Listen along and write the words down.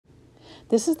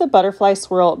This is the Butterfly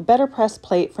Swirl Betterpress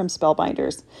plate from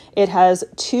Spellbinders. It has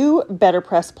 2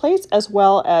 Betterpress plates as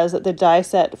well as the die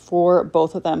set for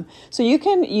both of them. So you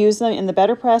can use them in the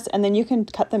Betterpress and then you can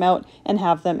cut them out and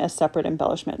have them as separate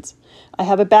embellishments. I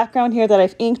have a background here that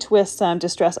I've inked with some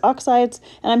Distress Oxides,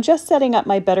 and I'm just setting up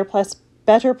my Betterpress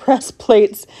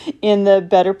plates in the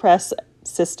Betterpress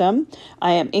system.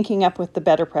 I am inking up with the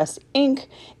Betterpress ink,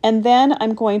 and then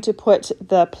I'm going to put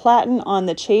the platen on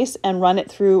the chase and run it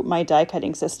through my die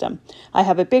cutting system. I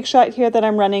have a big shot here that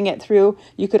I'm running it through.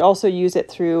 You could also use it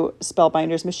through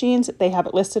Spellbinders machines. They have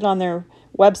it listed on their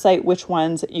website which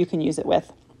ones you can use it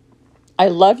with. I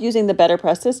love using the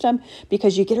Betterpress system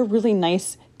because you get a really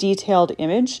nice detailed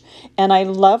image, and I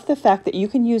love the fact that you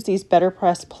can use these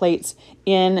Betterpress plates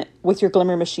in with your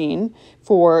glimmer machine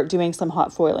for doing some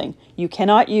hot foiling. You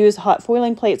cannot use hot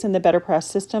foiling plates in the Betterpress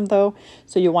system though,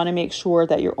 so you want to make sure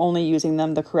that you're only using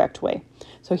them the correct way.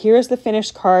 So here's the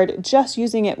finished card, just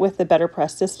using it with the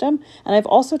Betterpress system, and I've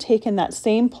also taken that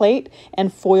same plate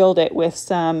and foiled it with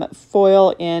some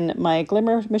foil in my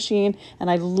glimmer machine,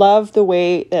 and I love the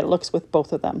way that it looks with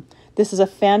both of them. This is a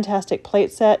fantastic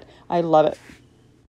plate set. I love it.